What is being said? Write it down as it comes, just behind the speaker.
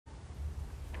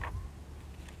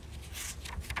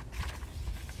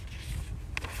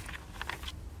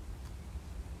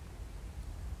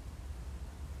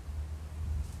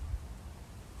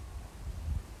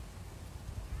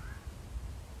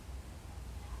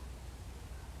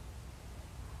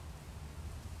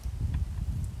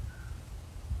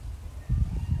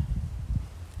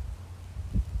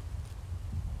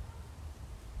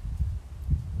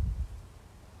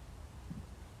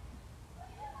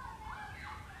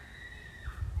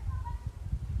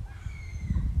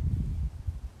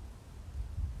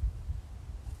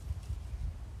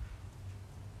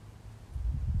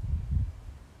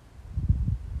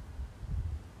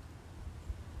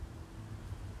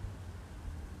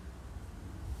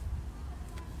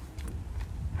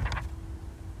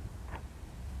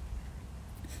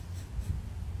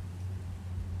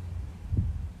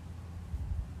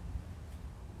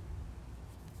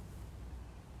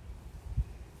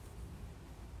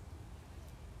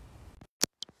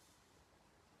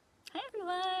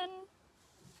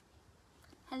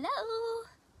Hello.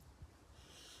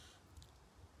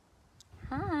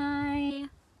 Hi.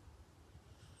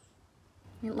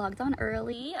 I logged on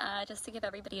early just to give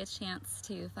everybody a chance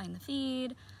to find the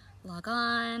feed, log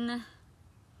on.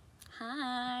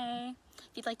 Hi. If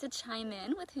you'd like to chime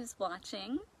in with who's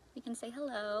watching, you can say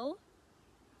hello.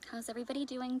 How's everybody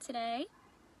doing today?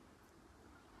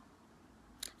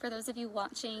 For those of you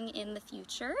watching in the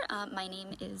future, my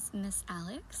name is Miss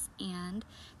Alex, and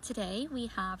today we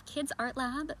have Kids Art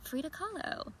Lab Frida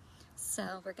Kahlo.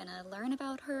 So we're gonna learn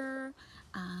about her.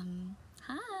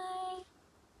 Hi.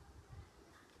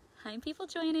 Hi people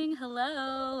joining,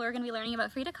 hello. We're gonna be learning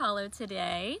about Frida Kahlo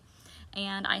today,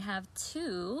 and I have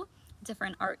 2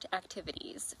 different art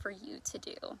activities for you to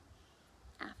do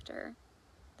after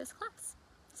this class.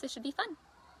 So it should be fun.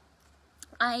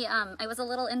 I was a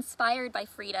little inspired by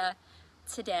Frida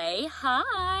today.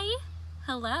 Hi,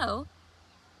 hello.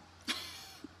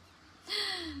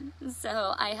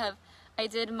 So I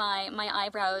did my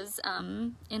eyebrows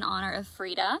in honor of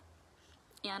Frida,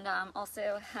 and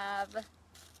also have a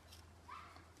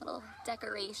little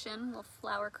decoration, little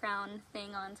flower crown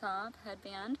thing on top,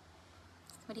 headband.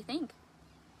 What do you think?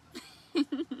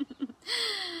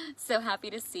 So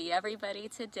happy to see everybody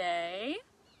today.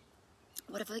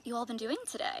 What have you all been doing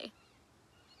today?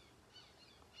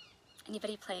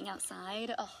 Anybody playing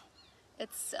outside? Oh,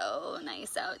 it's so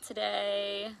nice out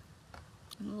today.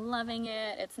 I'm loving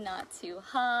it. It's not too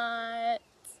hot.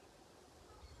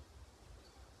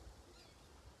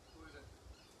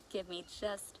 Give me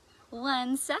just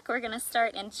 1 sec. We're gonna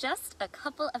start in just a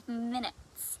couple of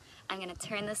minutes. I'm gonna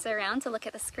turn this around to look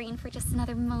at the screen for just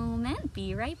another moment.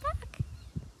 Be right back.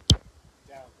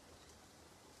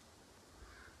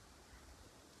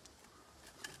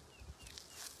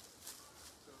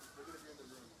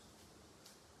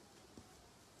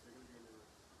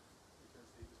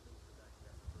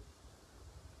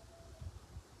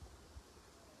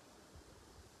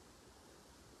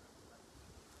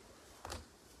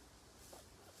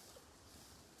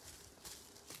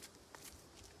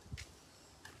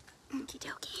 Okie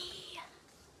dokie.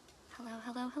 Hello,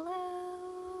 hello,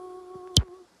 hello.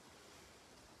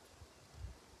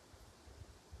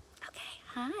 Okay,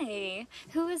 hi.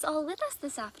 Who is all with us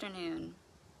this afternoon?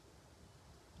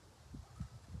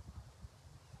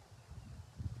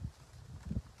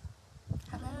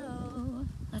 Hello.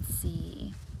 Let's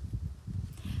see.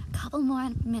 A couple more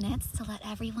minutes to let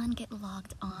everyone get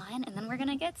logged on, and then we're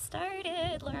gonna get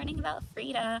started learning about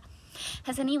Frida.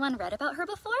 Has anyone read about her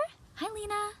before? Hi,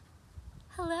 Lena.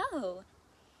 Hello.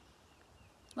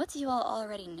 What do you all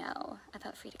already know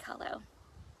about Frida Kahlo?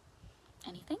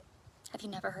 Anything? Have you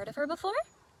never heard of her before?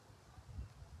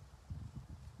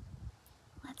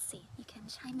 Let's see. You can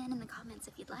chime in the comments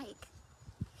if you'd like.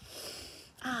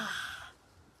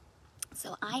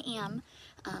 So I am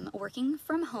working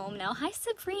from home now. Hi,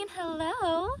 Sabrine.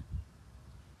 Hello.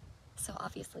 So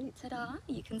obviously, ta-da,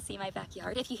 you can see my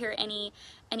backyard. If you hear any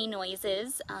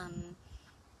noises,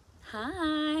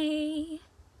 hi.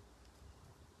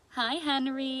 Hi,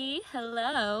 Henry.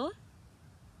 Hello.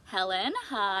 Helen,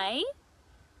 hi.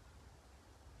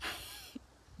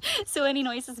 So any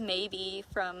noises maybe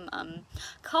from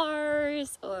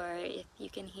cars, or if you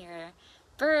can hear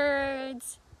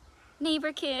birds,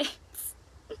 neighbor kids.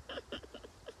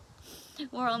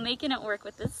 We're all making it work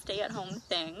with this stay-at-home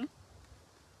thing.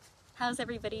 How's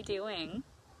everybody doing?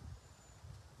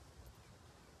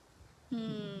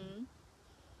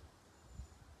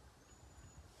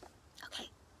 Okay,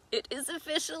 it is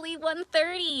officially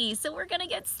 1:30, so we're gonna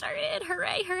get started.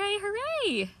 Hooray, hooray,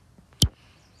 hooray!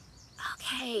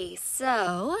 Okay,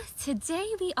 so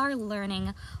today we are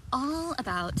learning all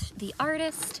about the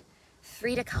artist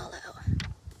Frida Kahlo.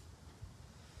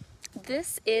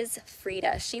 This is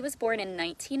Frida. She was born in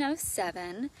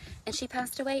 1907 and she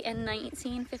passed away in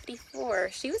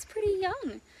 1954. She was pretty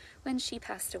young when she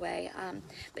passed away,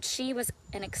 but she was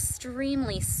an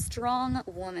extremely strong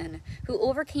woman who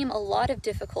overcame a lot of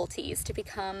difficulties to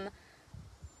become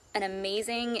an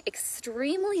amazing,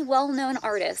 extremely well-known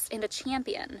artist and a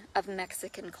champion of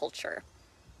Mexican culture.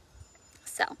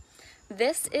 So,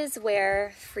 this is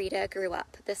where Frida grew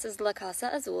up. This is La Casa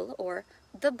Azul, or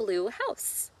the Blue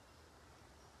House.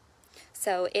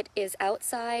 So it is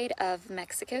outside of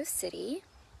Mexico City,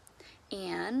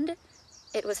 and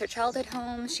it was her childhood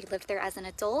home. She lived there as an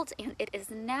adult, and it is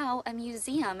now a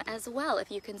museum as well. If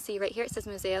you can see right here, it says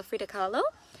Museo Frida Kahlo.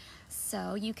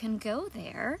 So you can go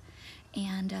there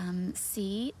and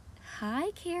see,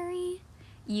 hi Carrie,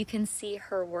 you can see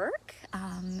her work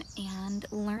and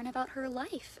learn about her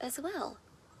life as well.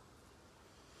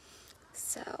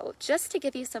 So just to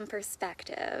give you some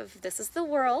perspective, this is the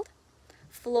world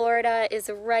Florida is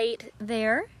right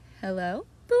there. Hello,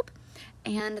 boop.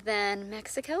 And then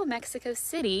Mexico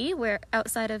City, where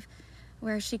outside of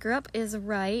where she grew up, is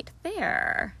right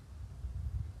there.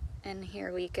 And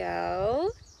here we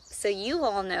go. So you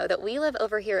all know that we live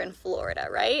over here in Florida,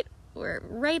 right? We're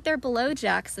right there below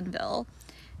Jacksonville.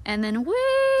 And then way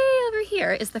over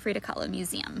here is the Frida Kahlo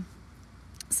Museum.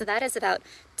 So that is about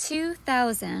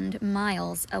 2,000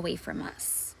 miles away from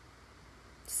us.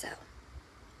 So,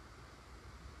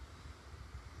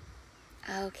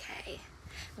 okay.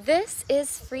 This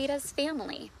is Frida's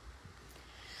family.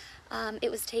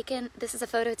 This is a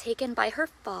photo taken by her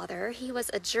father. He was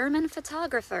a German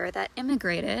photographer that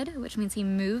immigrated, which means he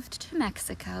moved to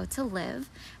Mexico to live,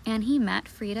 and he met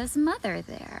Frida's mother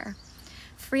there.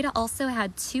 Frida also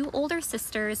had 2 older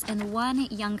sisters and 1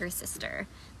 younger sister.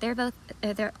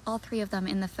 They're all 3 of them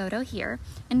in the photo here,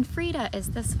 and Frida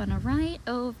is this one right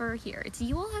over here. Do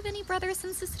you all have any brothers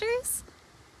and sisters?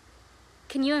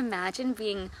 Can you imagine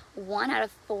being 1 out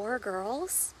of 4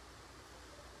 girls?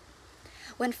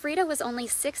 When Frida was only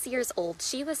 6 years old,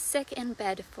 she was sick in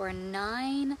bed for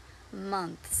 9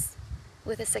 months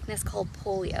with a sickness called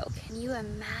polio. Can you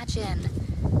imagine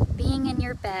being in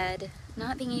your bed,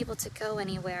 not being able to go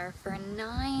anywhere for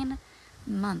 9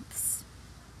 months?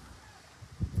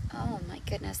 Oh my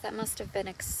goodness, that must have been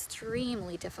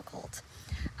extremely difficult.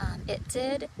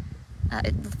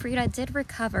 Frida did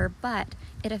recover, but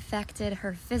it affected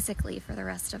her physically for the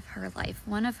rest of her life.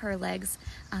 One of her legs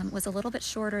was a little bit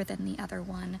shorter than the other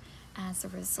one as a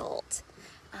result.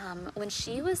 When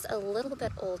she was a little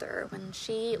bit older, when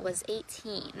she was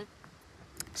 18,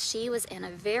 she was in a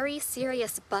very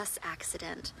serious bus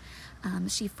accident.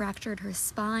 She fractured her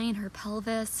spine, her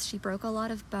pelvis, she broke a lot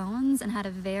of bones and had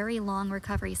a very long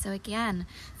recovery. So again,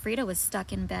 Frida was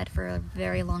stuck in bed for a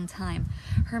very long time.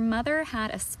 Her mother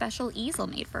had a special easel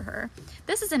made for her.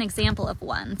 This is an example of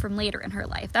one from later in her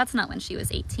life. That's not when she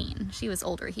was 18. She was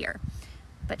older here.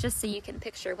 But just so you can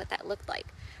picture what that looked like,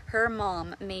 her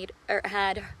mom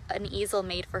had an easel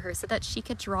made for her so that she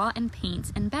could draw and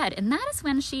paint in bed. And that is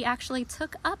when she actually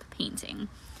took up painting.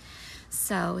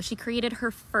 So she created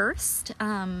her first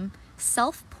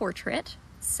self-portrait.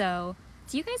 So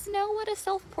do you guys know what a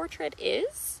self-portrait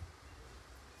is?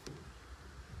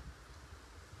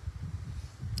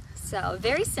 So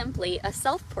very simply, a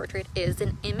self-portrait is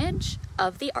an image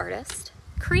of the artist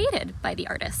created by the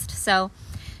artist. So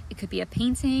it could be a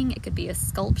painting, it could be a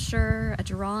sculpture, a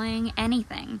drawing,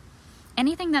 anything.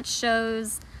 Anything that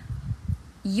shows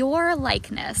your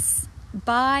likeness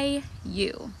by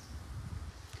you.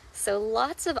 So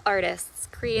lots of artists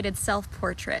created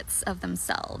self-portraits of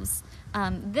themselves.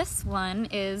 This one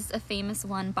is a famous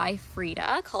one by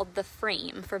Frida called The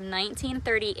Frame from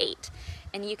 1938.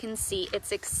 And you can see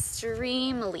it's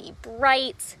extremely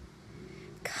bright,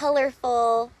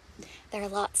 colorful. There are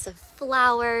lots of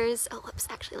flowers. Oh, whoops,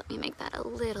 actually, let me make that a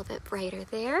little bit brighter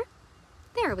there.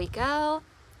 There we go.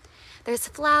 There's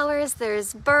flowers,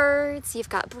 there's birds, you've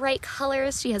got bright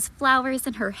colors. She has flowers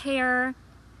in her hair.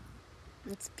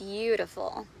 It's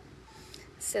beautiful.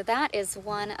 So that is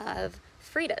one of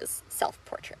Frida's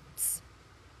self-portraits.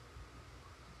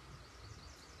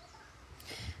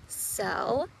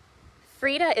 So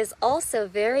Frida is also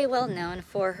very well known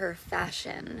for her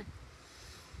fashion.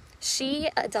 She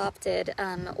adopted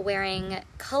wearing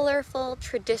colorful,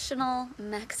 traditional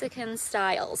Mexican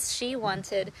styles. She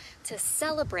wanted to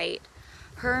celebrate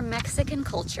her Mexican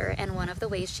culture, and one of the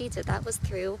ways she did that was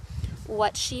through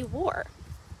what she wore.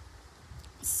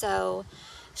 So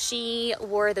she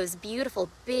wore those beautiful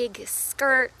big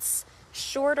skirts,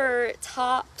 shorter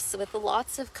tops with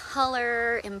lots of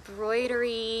color,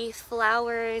 embroidery,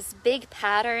 flowers, big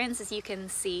patterns, as you can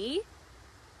see.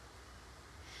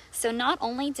 So not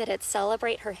only did it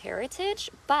celebrate her heritage,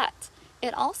 but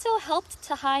it also helped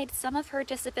to hide some of her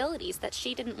disabilities that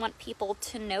she didn't want people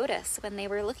to notice when they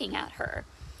were looking at her.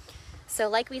 So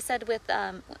like we said with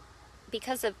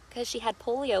because she had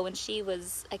polio when she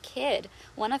was a kid,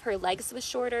 one of her legs was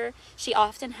shorter. She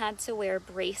often had to wear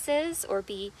braces or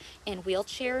be in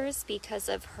wheelchairs because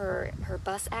of her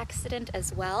bus accident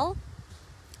as well.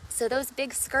 So those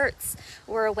big skirts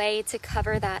were a way to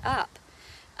cover that up.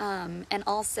 And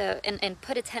also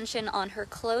put attention on her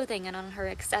clothing and on her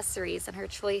accessories and her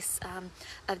choice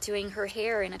of doing her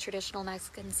hair in a traditional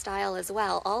Mexican style as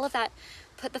well. All of that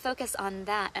put the focus on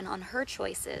that and on her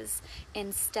choices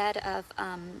instead of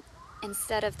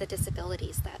the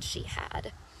disabilities that she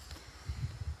had.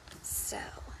 So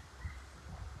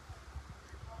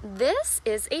this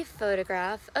is a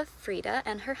photograph of Frida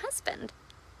and her husband.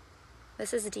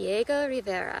 This is Diego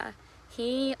Rivera.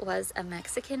 He was a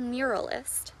Mexican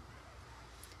muralist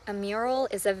A mural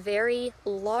is a very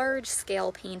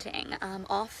large-scale painting,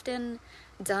 often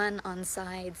done on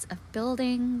sides of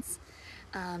buildings.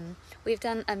 We've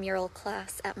done a mural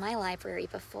class at my library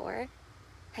before.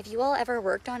 Have you all ever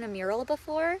worked on a mural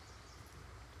before?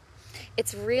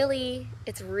 It's really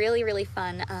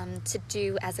fun to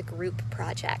do as a group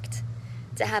project,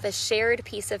 to have a shared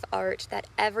piece of art that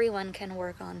everyone can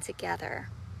work on together.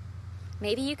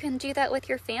 Maybe you can do that with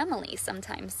your family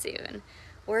sometime soon.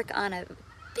 Work on a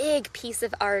big piece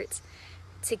of art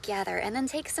together and then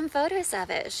take some photos of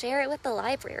it, share it with the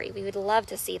library. We would love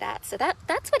to see that. So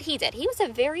that's what he did. He was a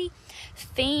very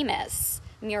famous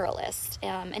muralist,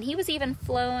 and he was even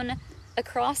flown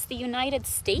across the United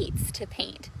States to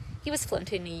paint. He was flown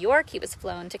to New York, he was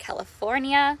flown to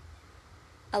California.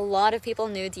 A lot of people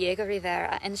knew Diego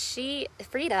Rivera, and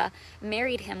Frida,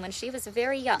 married him when she was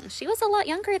very young. She was a lot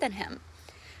younger than him.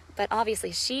 But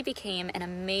obviously she became an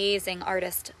amazing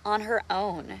artist on her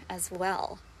own as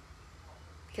well.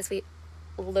 Because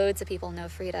loads of people know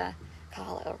Frida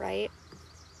Kahlo, right?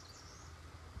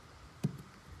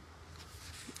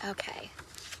 Okay.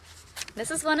 This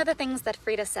is one of the things that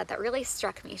Frida said that really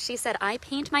struck me. She said, "I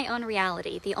paint my own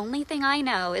reality. The only thing I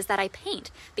know is that I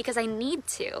paint because I need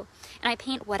to. And I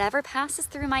paint whatever passes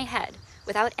through my head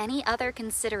without any other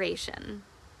consideration."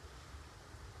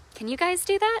 Can you guys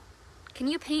do that? Can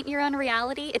you paint your own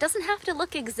reality? It doesn't have to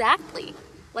look exactly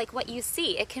like what you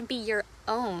see. It can be your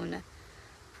own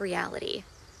reality.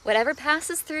 Whatever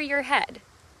passes through your head,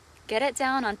 get it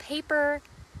down on paper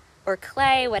or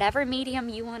clay, whatever medium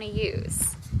you want to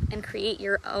use, and create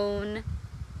your own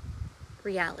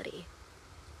reality.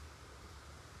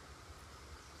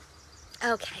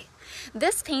 Okay,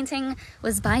 this painting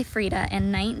was by Frida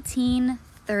in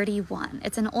 1931.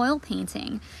 It's an oil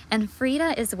painting, and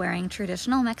Frida is wearing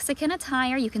traditional Mexican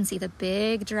attire. You can see the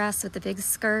big dress with the big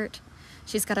skirt.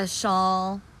 She's got a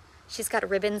shawl. She's got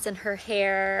ribbons in her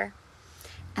hair.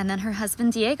 And then her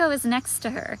husband Diego is next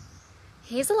to her.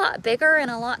 He's a lot bigger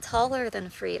and a lot taller than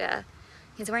Frida.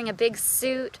 He's wearing a big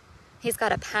suit. He's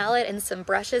got a palette and some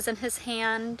brushes in his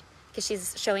hand because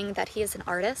she's showing that he is an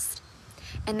artist.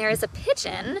 And there is a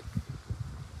pigeon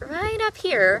right up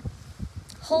here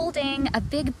holding a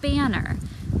big banner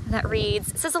that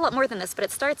reads, it says a lot more than this, but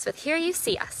it starts with, "Here you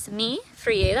see us, me,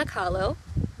 Frida Kahlo,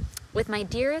 with my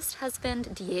dearest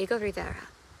husband, Diego Rivera."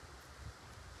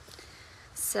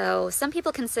 So some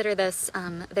people consider this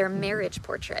their marriage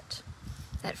portrait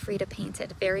that Frida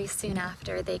painted very soon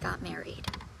after they got married.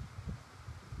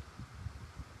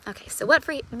 Okay, so what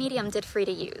medium did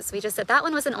Frida use? We just said that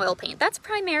one was an oil paint. That's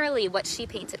primarily what she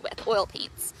painted with, oil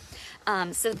paints.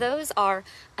 So those are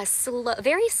a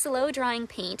very slow drying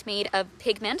paint made of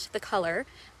pigment, the color,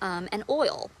 and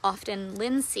oil, often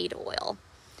linseed oil.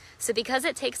 So because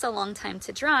it takes a long time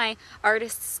to dry,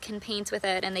 artists can paint with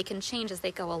it and they can change as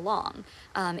they go along.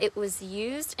 It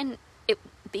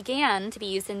began to be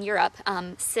used in Europe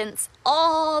since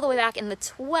all the way back in the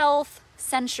 12th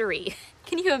century.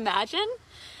 Can you imagine?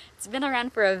 It's been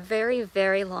around for a very,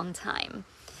 very long time.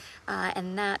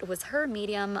 And that was her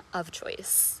medium of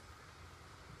choice.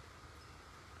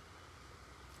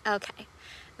 Okay,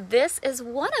 this is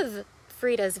one of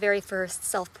Frida's very first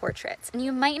self-portraits. And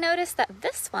you might notice that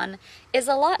this one is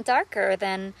a lot darker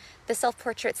than the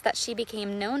self-portraits that she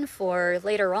became known for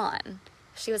later on.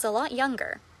 She was a lot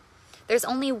younger. There's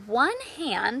only one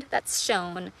hand that's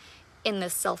shown in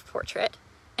this self-portrait.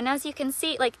 And as you can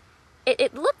see, like,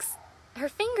 it looks, her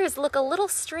fingers look a little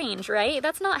strange, right?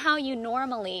 That's not how you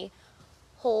normally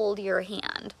hold your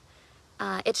hand.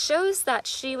 It shows that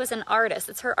she was an artist.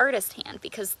 It's her artist hand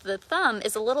because the thumb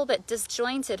is a little bit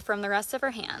disjointed from the rest of her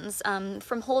hands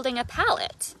from holding a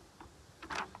palette.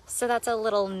 So that's a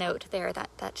little note there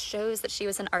that shows that she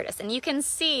was an artist. And you can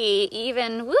see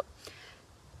even,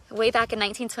 way back in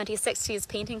 1926, she's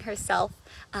painting herself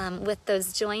with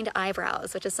those joined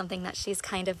eyebrows, which is something that she's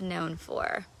kind of known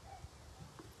for.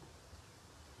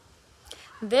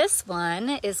 This one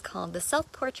is called the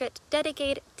Self-Portrait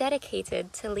dedicated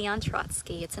to Leon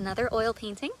Trotsky. It's another oil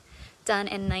painting done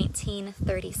in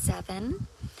 1937.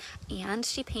 And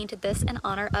she painted this in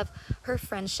honor of her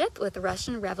friendship with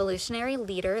Russian revolutionary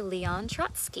leader Leon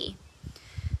Trotsky.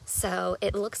 So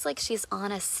it looks like she's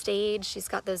on a stage. She's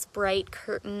got those bright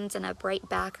curtains and a bright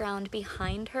background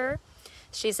behind her.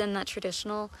 She's in that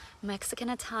traditional Mexican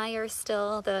attire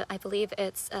still. I believe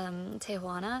it's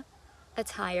Tijuana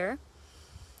attire.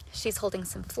 She's holding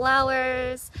some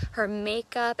flowers. Her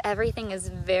makeup, everything is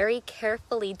very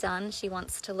carefully done. She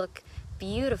wants to look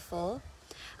beautiful.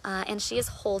 And she is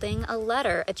holding a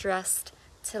letter addressed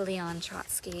to Leon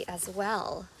Trotsky as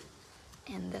well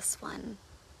in this one.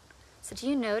 So do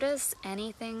you notice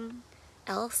anything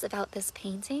else about this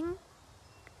painting.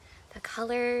 The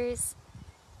colors,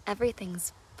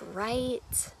 everything's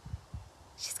bright.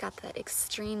 She's got that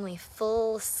extremely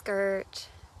full skirt,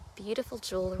 beautiful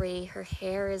jewelry. Her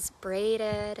hair is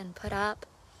braided and put up.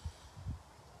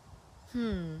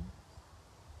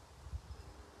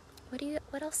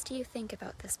 What else do you think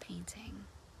about this painting?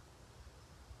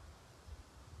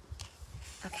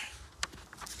 Okay,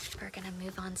 we're gonna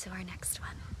move on to our next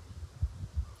one.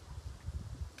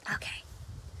 Okay,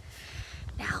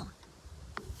 now,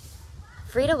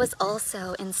 Frida was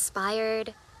also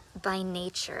inspired by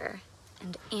nature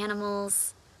and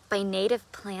animals, by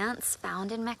native plants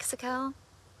found in Mexico.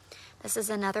 This is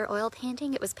another oil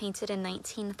painting. It was painted in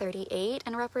 1938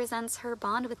 and represents her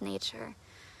bond with nature.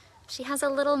 She has a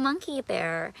little monkey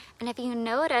there, and if you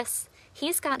notice,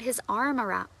 he's got his arm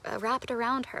wrapped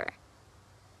around her.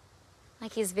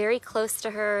 Like he's very close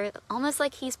to her, almost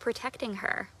like he's protecting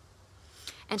her.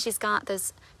 And she's got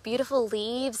those beautiful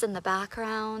leaves in the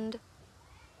background.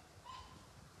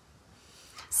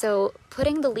 So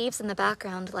putting the leaves in the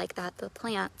background like that, the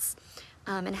plants,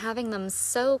 and having them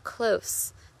so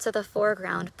close to the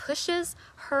foreground pushes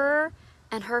her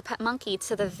and her pet monkey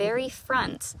to the very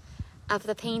front of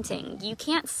the painting. You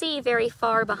can't see very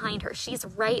far behind her. She's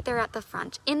right there at the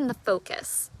front, in the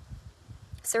focus.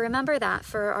 So remember that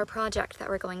for our project that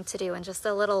we're going to do in just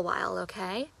a little while,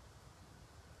 okay?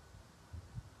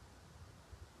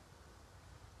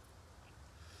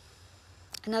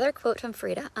 Another quote from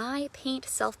Frida: "I paint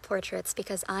self-portraits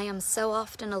because I am so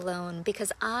often alone,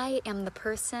 because I am the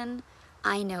person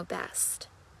I know best."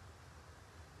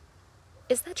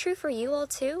 Is that true for you all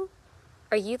too?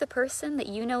 Are you the person that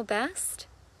you know best?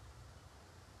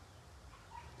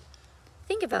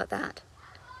 Think about that.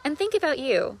 And think about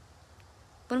you.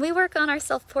 When we work on our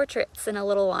self-portraits in a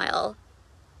little while,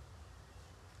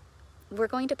 we're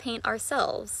going to paint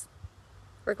ourselves.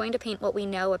 We're going to paint what we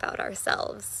know about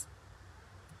ourselves.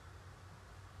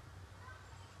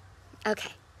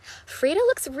 Okay, Frida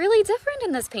looks really different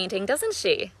in this painting, doesn't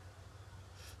she?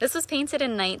 This was painted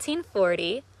in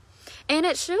 1940, and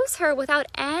it shows her without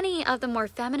any of the more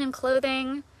feminine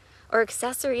clothing or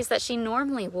accessories that she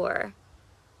normally wore.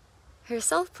 Her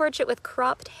self-portrait with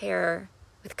cropped hair,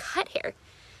 with cut hair.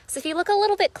 So if you look a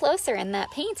little bit closer in that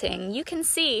painting, you can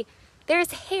see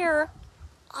there's hair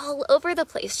all over the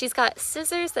place. She's got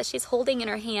scissors that she's holding in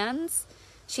her hands.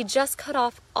 She just cut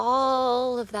off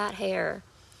all of that hair.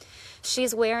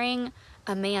 She's wearing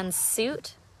a man's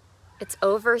suit. It's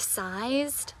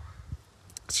oversized.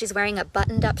 She's wearing a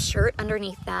buttoned-up shirt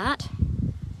underneath that.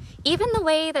 Even the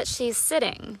way that she's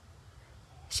sitting,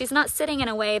 she's not sitting in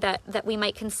a way that we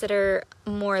might consider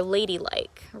more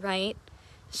ladylike, right?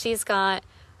 She's got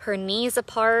her knees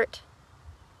apart.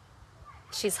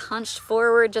 She's hunched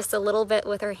forward just a little bit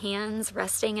with her hands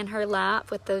resting in her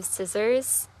lap with those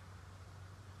scissors.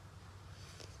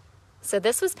 So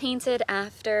this was painted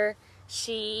after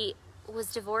she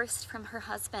was divorced from her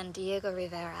husband, Diego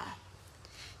Rivera.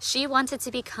 She wanted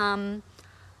to become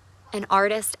an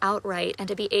artist outright and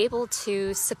to be able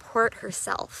to support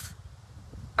herself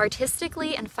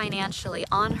artistically and financially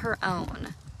on her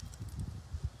own.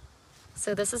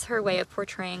 So this is her way of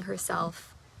portraying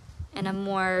herself in a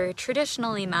more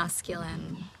traditionally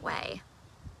masculine way.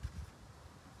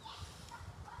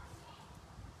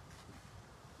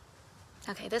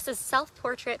 Okay, this is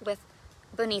Self-Portrait with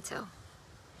Bonito.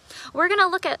 We're gonna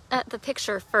look at the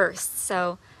picture first.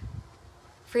 So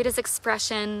Frida's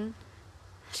expression,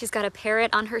 she's got a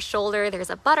parrot on her shoulder, there's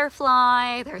a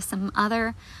butterfly, there's some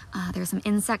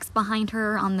insects behind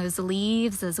her on those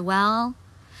leaves as well.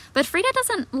 But Frida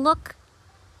doesn't look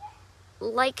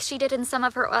like she did in some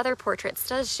of her other portraits,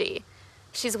 does she?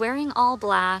 She's wearing all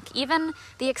black. Even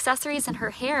the accessories in her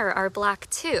hair are black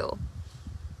too.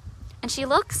 And she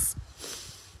looks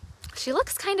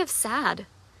kind of sad.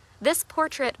 This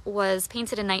portrait was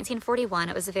painted in 1941.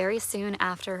 It was very soon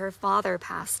after her father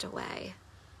passed away.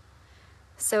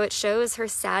 So it shows her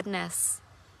sadness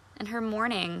and her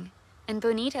mourning. And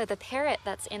Bonito, the parrot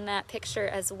that's in that picture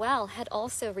as well, had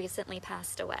also recently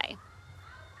passed away.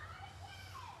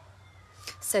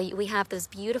 So we have those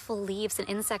beautiful leaves and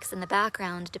insects in the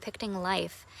background depicting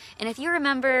life. And if you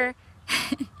remember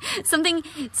something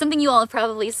you all have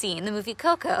probably seen, the movie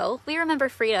Coco, we remember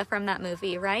Frida from that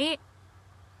movie, right?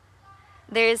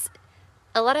 There's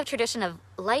a lot of tradition of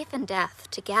life and death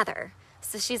together.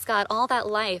 So she's got all that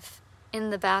life in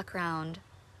the background.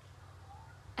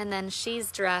 And then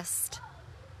she's dressed,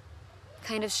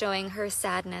 kind of showing her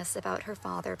sadness about her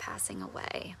father passing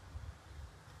away.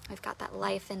 We've got that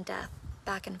life and death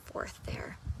back and forth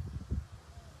there.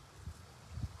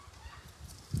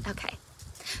 Okay.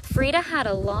 Frida had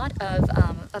a lot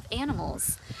of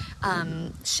animals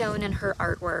shown in her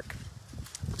artwork.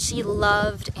 She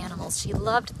loved animals. She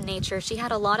loved nature. She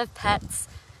had a lot of pets.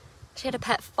 She had a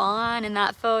pet fawn in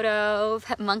that photo,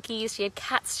 pet monkeys. She had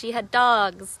cats. She had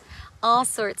dogs, all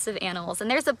sorts of animals. And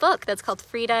there's a book that's called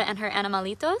Frida and Her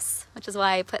Animalitos, which is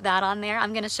why I put that on there.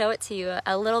 I'm going to show it to you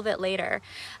a little bit later.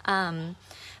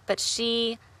 But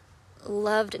she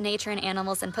loved nature and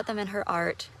animals and put them in her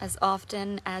art as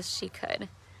often as she could.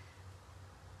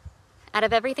 Out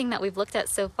of everything that we've looked at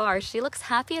so far, she looks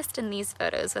happiest in these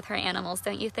photos with her animals,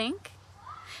 don't you think?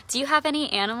 Do you have any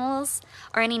animals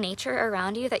or any nature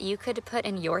around you that you could put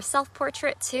in your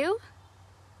self-portrait too?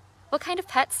 What kind of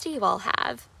pets do you all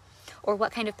have? Or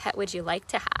what kind of pet would you like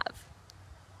to have?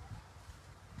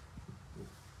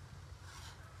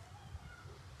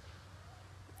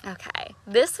 Okay,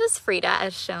 this was Frida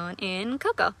as shown in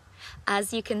Coco.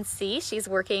 As you can see, she's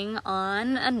working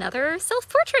on another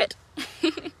self-portrait.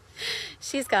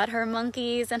 She's got her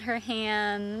monkeys in her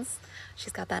hands.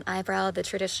 She's got that eyebrow, the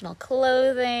traditional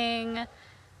clothing,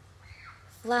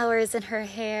 flowers in her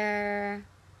hair.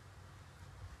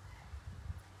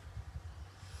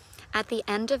 At the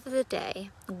end of the day,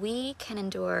 we can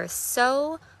endure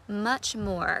so much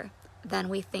more than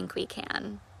we think we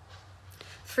can.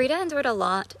 Frida endured a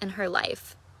lot in her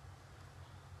life.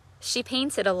 She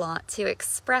painted a lot to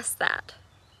express that.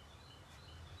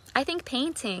 I think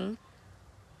painting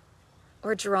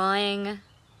or drawing,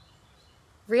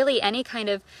 really any kind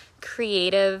of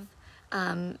creative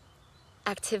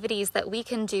activities that we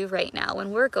can do right now when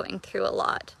we're going through a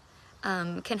lot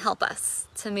can help us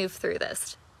to move through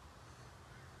this.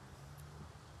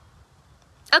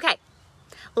 Okay,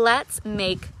 let's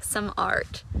make some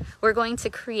art. We're going to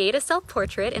create a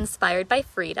self-portrait inspired by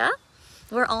Frida.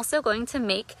 We're also going to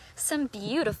make some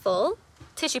beautiful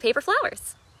tissue paper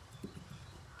flowers.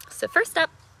 So first up,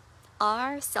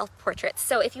 our self-portraits.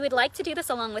 So if you would like to do this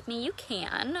along with me, you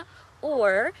can,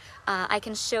 or I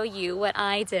can show you what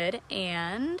I did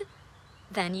and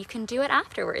then you can do it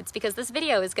afterwards, because this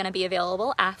video is going to be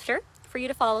available after for you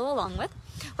to follow along with.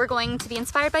 We're going to be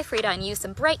inspired by Frida and use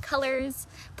some bright colors,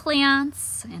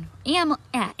 plants, and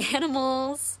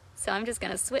animals. So I'm just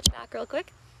going to switch back real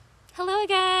quick. Hello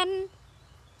again.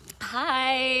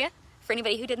 Hi. For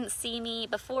anybody who didn't see me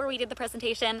before we did the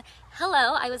presentation,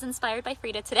 hello, I was inspired by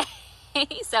Frida today.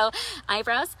 So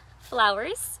eyebrows,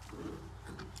 flowers.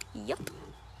 Yep.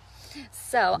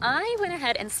 So I went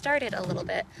ahead and started a little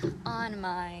bit on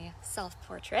my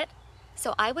self-portrait.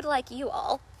 So I would like you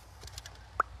all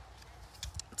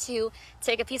to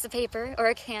take a piece of paper or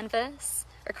a canvas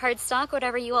or cardstock,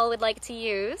 whatever you all would like to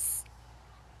use.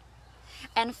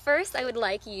 And first I would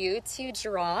like you to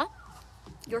draw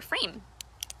your frame.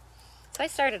 So I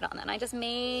started on that. I just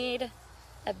made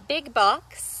a big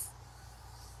box.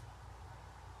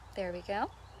 There we go.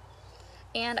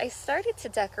 And I started to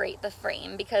decorate the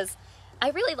frame because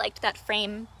I really liked that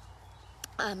frame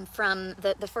from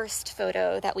the first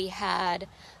photo that we had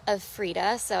of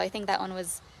Frida. So I think that one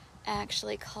was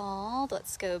actually called,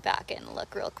 let's go back and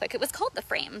look real quick. It was called The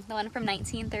Frame, the one from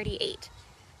 1938.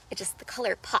 It just, the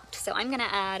color popped. So I'm gonna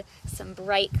add some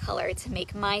bright color to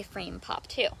make my frame pop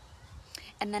too.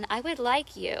 And then I would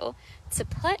like you to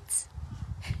put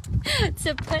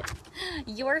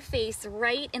your face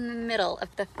right in the middle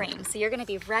of the frame. So you're gonna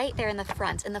be right there in the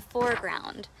front, in the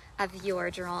foreground of your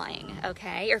drawing,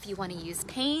 okay? Or if you wanna use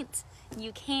paint,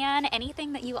 you can,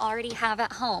 anything that you already have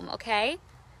at home, okay?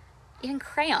 Even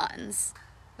crayons,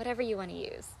 whatever you wanna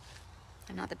use.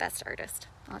 I'm not the best artist,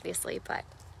 obviously, but.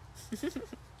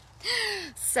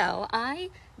 So I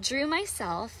drew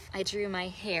myself, I drew my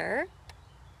hair,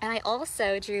 and I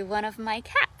also drew one of my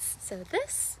cats. So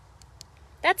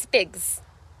that's Biggs.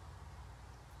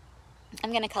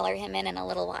 I'm gonna color him in a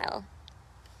little while.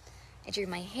 I drew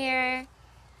my hair.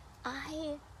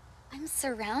 I'm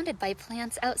surrounded by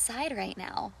plants outside right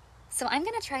now. So I'm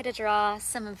gonna try to draw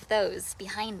some of those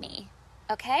behind me,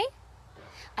 okay?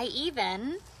 I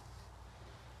even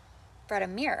brought a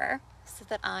mirror so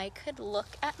that I could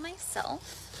look at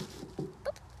myself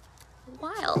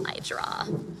while I draw.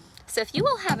 So if you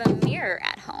will have a mirror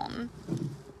at home,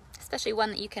 especially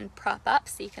one that you can prop up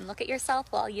so you can look at yourself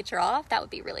while you draw, that would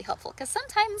be really helpful, because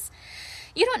sometimes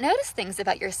you don't notice things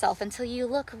about yourself until you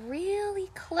look really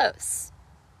close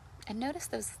and notice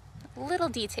those little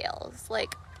details.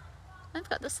 Like, I've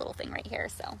got this little thing right here,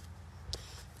 so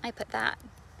I put that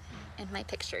in my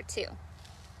picture too.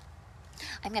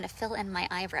 I'm gonna fill in my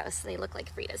eyebrows so they look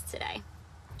like Frida's today.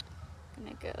 I'm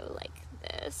gonna go like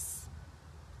this.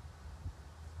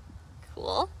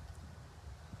 Cool.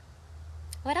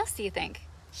 What else do you think?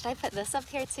 Should I put this up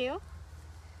here too?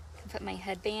 put my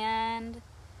headband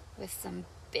with some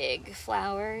big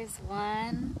flowers.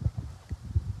 1,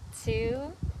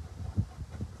 2,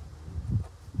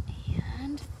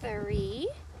 and 3.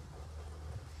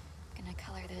 I'm gonna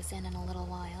color those in a little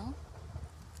while.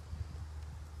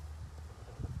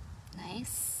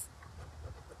 Nice.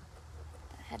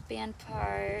 The headband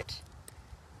part.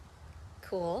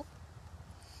 Cool.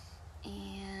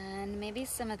 And maybe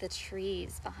some of the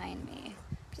trees behind me.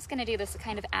 I'm just gonna do this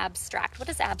kind of abstract. What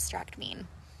does abstract mean?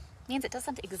 It means it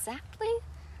doesn't exactly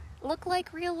look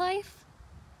like real life.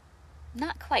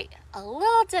 Not quite, a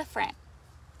little different.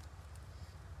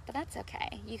 But that's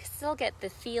okay. You still get the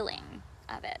feeling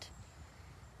of it.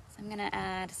 So I'm gonna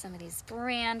add some of these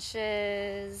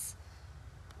branches,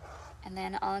 and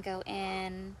then I'll go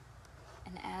in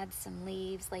and add some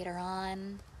leaves later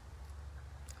on.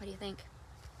 What do you think?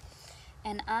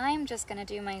 And I'm just gonna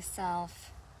do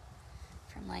myself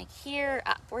from like here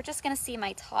up. We're just gonna see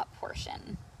my top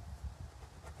portion.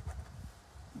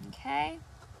 Okay.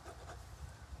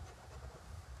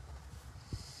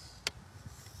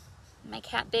 My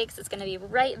cat Biggs is gonna be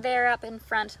right there up in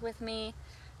front with me,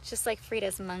 just like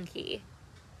Frida's monkey.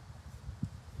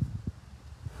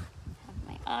 Have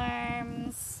my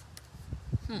arms.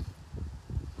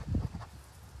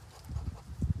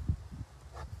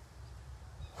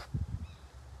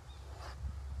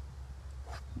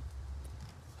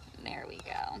 There we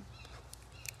go.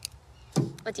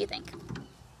 What do you think?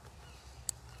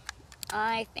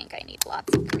 I think I need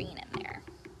lots of green in there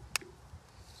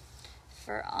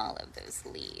for all of those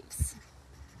leaves.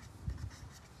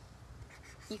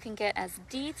 You can get as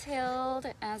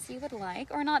detailed as you would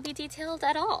like, or not be detailed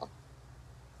at all.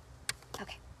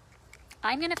 Okay,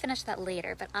 I'm gonna finish that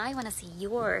later, but I wanna see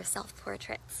your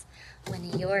self-portraits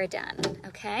when you're done,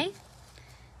 okay?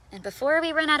 And before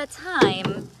we run out of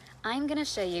time, I'm gonna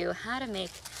show you how to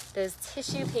make those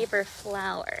tissue paper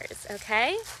flowers,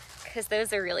 okay? Because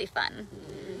those are really fun.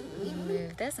 Let me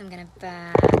move this. I'm gonna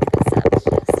back this up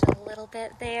just a little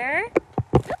bit there.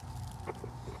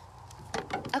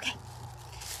 Okay,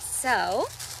 so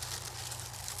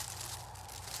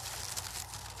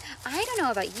I don't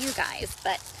know about you guys,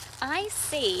 but I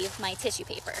save my tissue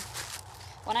paper.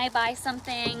 When I buy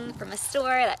something from a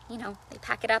store that, you know, they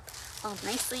pack it up all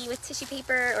nicely with tissue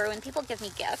paper, or when people give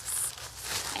me gifts,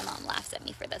 my mom laughs at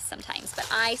me for this sometimes, but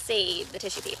I save the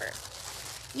tissue paper.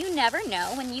 You never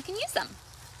know when you can use them.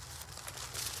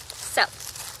 So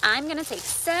I'm gonna take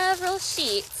several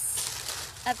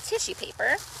sheets of tissue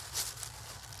paper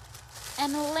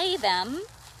and lay them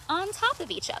on top of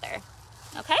each other,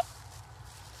 okay?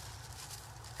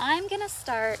 I'm gonna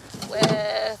start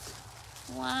with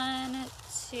 1,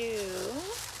 2,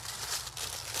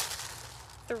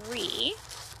 3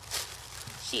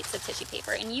 sheets of tissue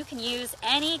paper, and you can use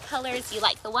any colors you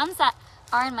like. The ones that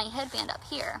are in my headband up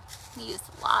here, we used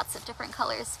lots of different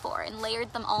colors for and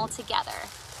layered them all together.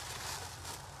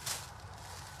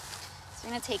 So we're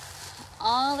gonna take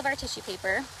all of our tissue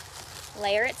paper,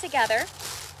 layer it together,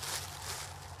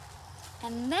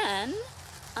 and then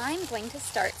I'm going to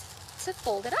start to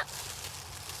fold it up.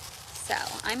 So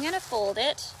I'm gonna fold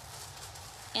it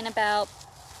in about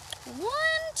 1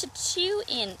 to 2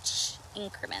 inch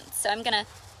increments. So I'm gonna,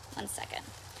 1 second.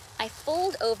 I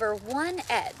fold over one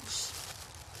edge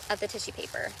of the tissue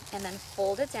paper and then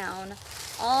fold it down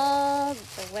all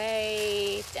the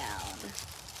way down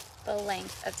the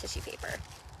length of tissue paper.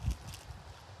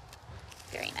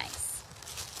 Very nice.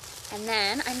 And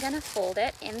then I'm gonna fold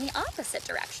it in the opposite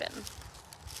direction.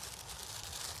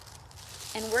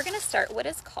 And we're gonna start what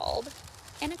is called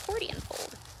an accordion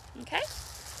fold, okay?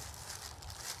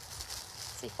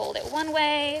 So we fold it one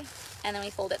way, and then we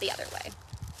fold it the other way.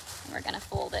 And we're gonna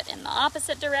fold it in the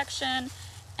opposite direction,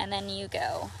 and then you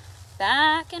go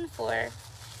back and forth,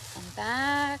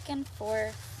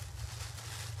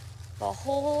 the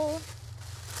whole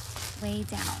way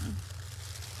down,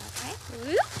 okay?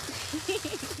 Whoop.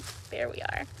 There we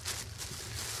are.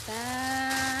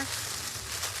 Back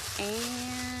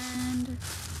and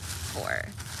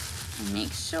forth. And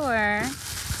make sure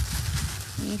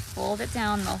we fold it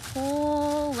down the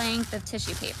whole length of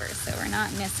tissue paper so we're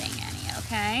not missing any,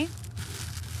 okay?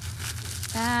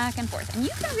 Back and forth. And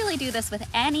you can really do this with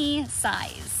any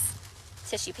size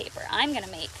tissue paper. I'm gonna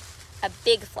make a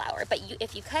big flower, but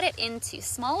if you cut it into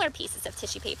smaller pieces of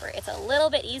tissue paper, it's a little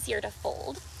bit easier to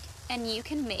fold, and you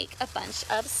can make a bunch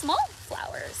of small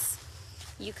flowers.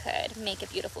 You could make a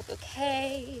beautiful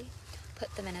bouquet,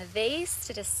 put them in a vase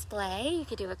to display. You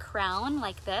could do a crown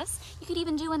like this. You could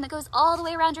even do one that goes all the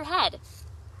way around your head.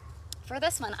 For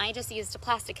this one, I just used a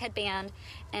plastic headband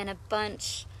and a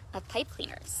bunch of pipe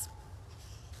cleaners.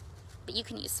 But you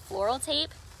can use floral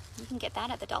tape You can get that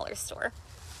at the dollar store.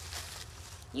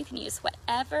 You can use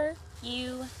whatever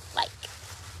you like.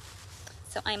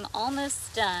 So I'm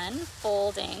almost done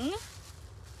folding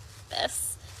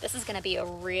this. This is gonna be a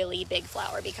really big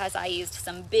flower because I used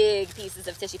some big pieces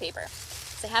of tissue paper.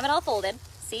 So I have it all folded,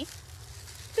 see?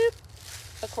 Boop,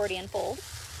 accordion fold.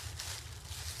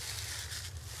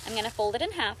 I'm gonna fold it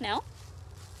in half now.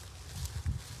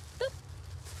 Boop.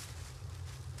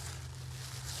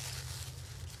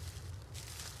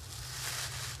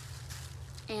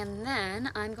 And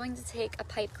then I'm going to take a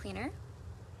pipe cleaner,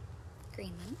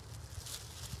 green one,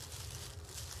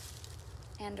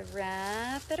 and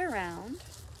wrap it around.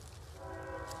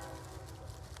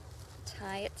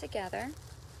 Tie it together.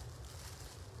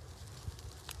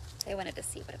 I wanted to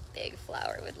see what a big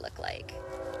flower would look like.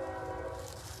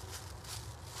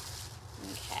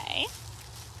 Okay.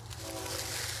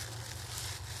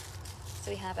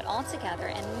 So we have it all together,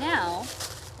 and now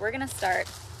we're gonna start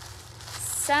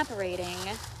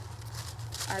separating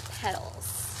our petals.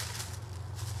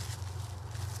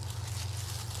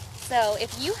 So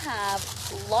if you have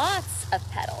lots of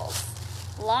petals,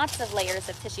 lots of layers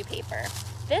of tissue paper,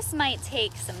 this might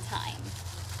take some time.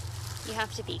 You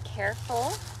have to be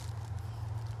careful.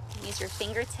 Use your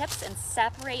fingertips and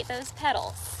separate those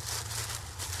petals.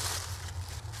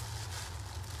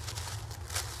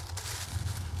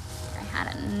 I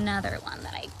had another one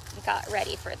that I got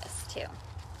ready for this too.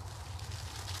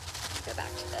 Go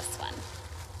back to this one.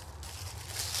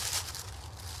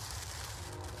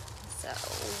 So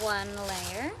 1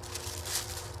 layer,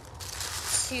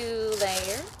 2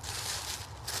 layers,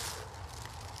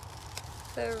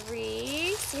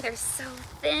 3. See, they're so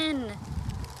thin.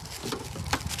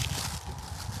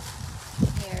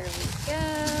 There we go.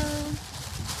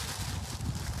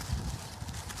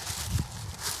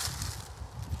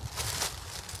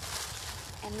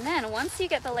 And then once you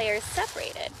get the layers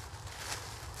separated,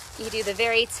 you do the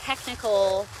very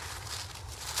technical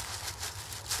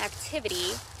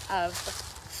activity of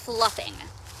fluffing.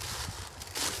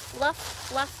 Fluff,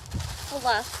 fluff,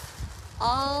 fluff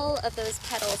all of those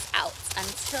petals out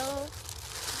until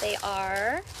they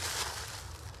are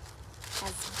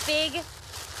as big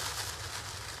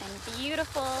and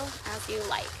beautiful as you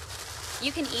like.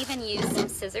 You can even use some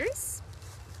scissors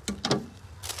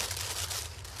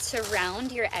to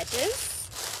round your edges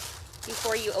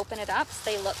before you open it up so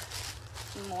they look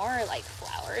more like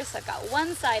flowers. So I've got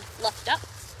one side fluffed up.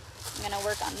 I'm gonna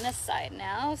work on this side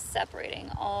now, separating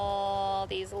all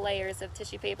these layers of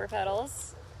tissue paper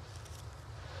petals.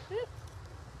 Whoop.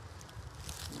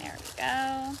 There we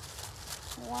go.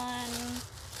 1.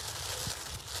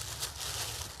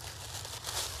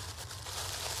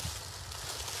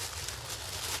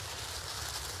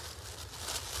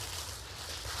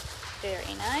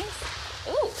 Very nice.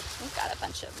 Ooh, we've got a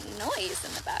bunch of noise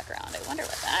in the background. I wonder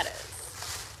what that is.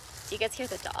 Do you guys hear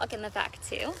the dog in the back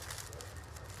too?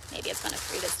 Maybe it's one of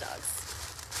Frida's dogs.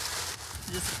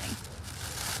 Just kidding.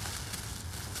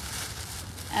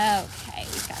 Okay,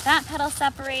 we've got that petal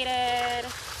separated.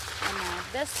 And now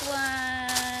this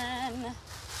one.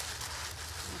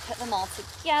 Put them all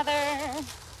together.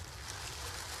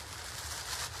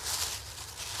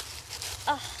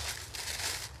 Oh.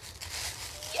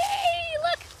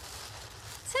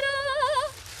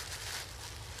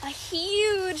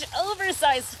 Huge,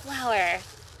 oversized flower.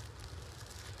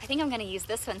 I think I'm gonna use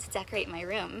this one to decorate my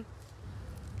room.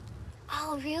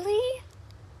 Oh, really?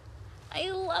 I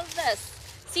love this.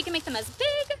 So you can make them as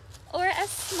big or as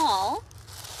small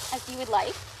as you would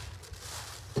like.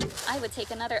 I would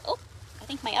take another, oh, I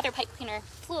think my other pipe cleaner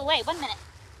flew away. 1 minute.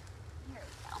 Here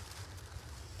we go.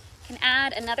 Can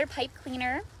add another pipe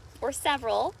cleaner or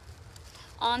several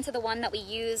onto the one that we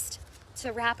used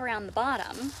to wrap around the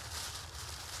bottom.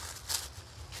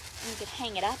 You could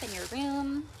hang it up in your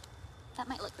room. That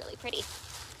might look really pretty.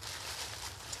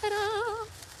 Ta-da!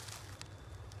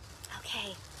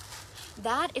 Okay,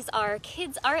 that is our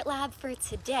kids art lab for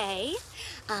today.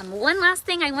 One last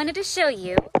thing I wanted to show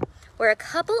you were a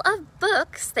couple of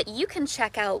books that you can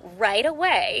check out right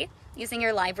away using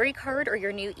your library card or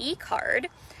your new e-card.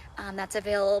 That's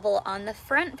available on the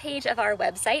front page of our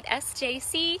website,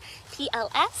 SJCPLS.org.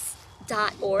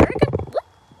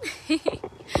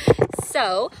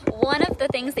 So one of the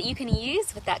things that you can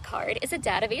use with that card is a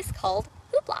database called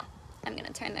Hoopla. I'm going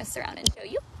to turn this around and show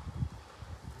you.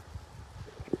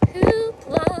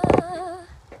 Hoopla.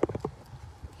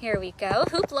 Here we go.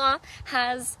 Hoopla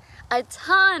has a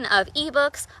ton of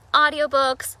ebooks,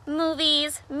 audiobooks,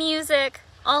 movies, music,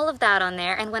 all of that on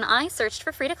there. And when I searched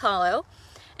for Frida Kahlo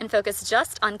and focused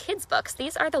just on kids' books,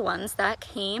 these are the ones that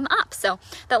came up. So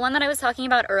that one that I was talking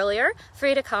about earlier,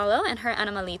 Frida Kahlo and her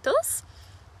Animalitos,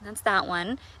 That's that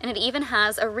one. And it even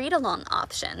has a read-along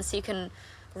option, so you can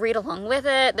read along with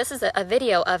it. This is a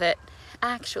video of it,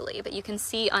 actually, but you can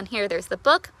see on here there's the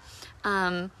book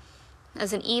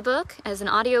as an ebook, as an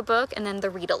audiobook, and then the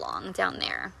read-along down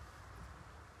there.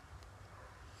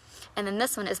 And then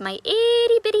this one is my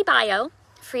itty-bitty bio,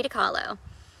 Frida Kahlo.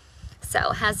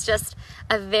 So it has just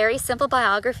a very simple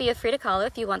biography of Frida Kahlo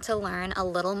if you want to learn a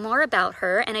little more about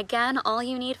her. And again, all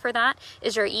you need for that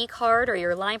is your e-card or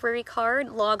your library card.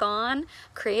 Log on,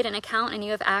 create an account, and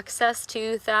you have access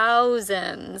to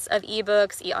thousands of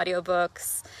ebooks,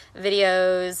 e-audiobooks,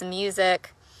 videos,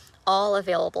 music, all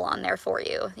available on there for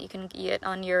you. You can get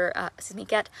on your,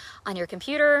 get on your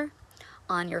computer,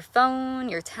 on your phone,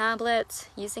 your tablet,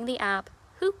 using the app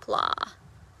Hoopla.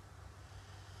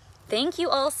 Thank you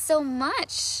all so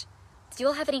much. Do you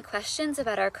all have any questions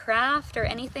about our craft or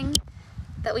anything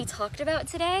that we talked about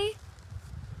today?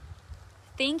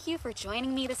 Thank you for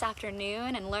joining me this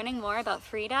afternoon and learning more about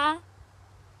Frida.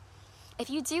 If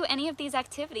you do any of these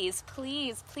activities,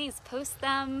 please post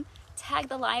them, tag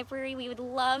the library. We would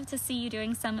love to see you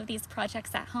doing some of these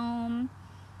projects at home.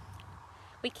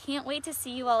 We can't wait to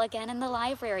see you all again in the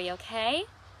library, okay?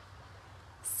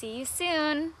 See you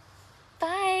soon.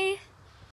 Bye.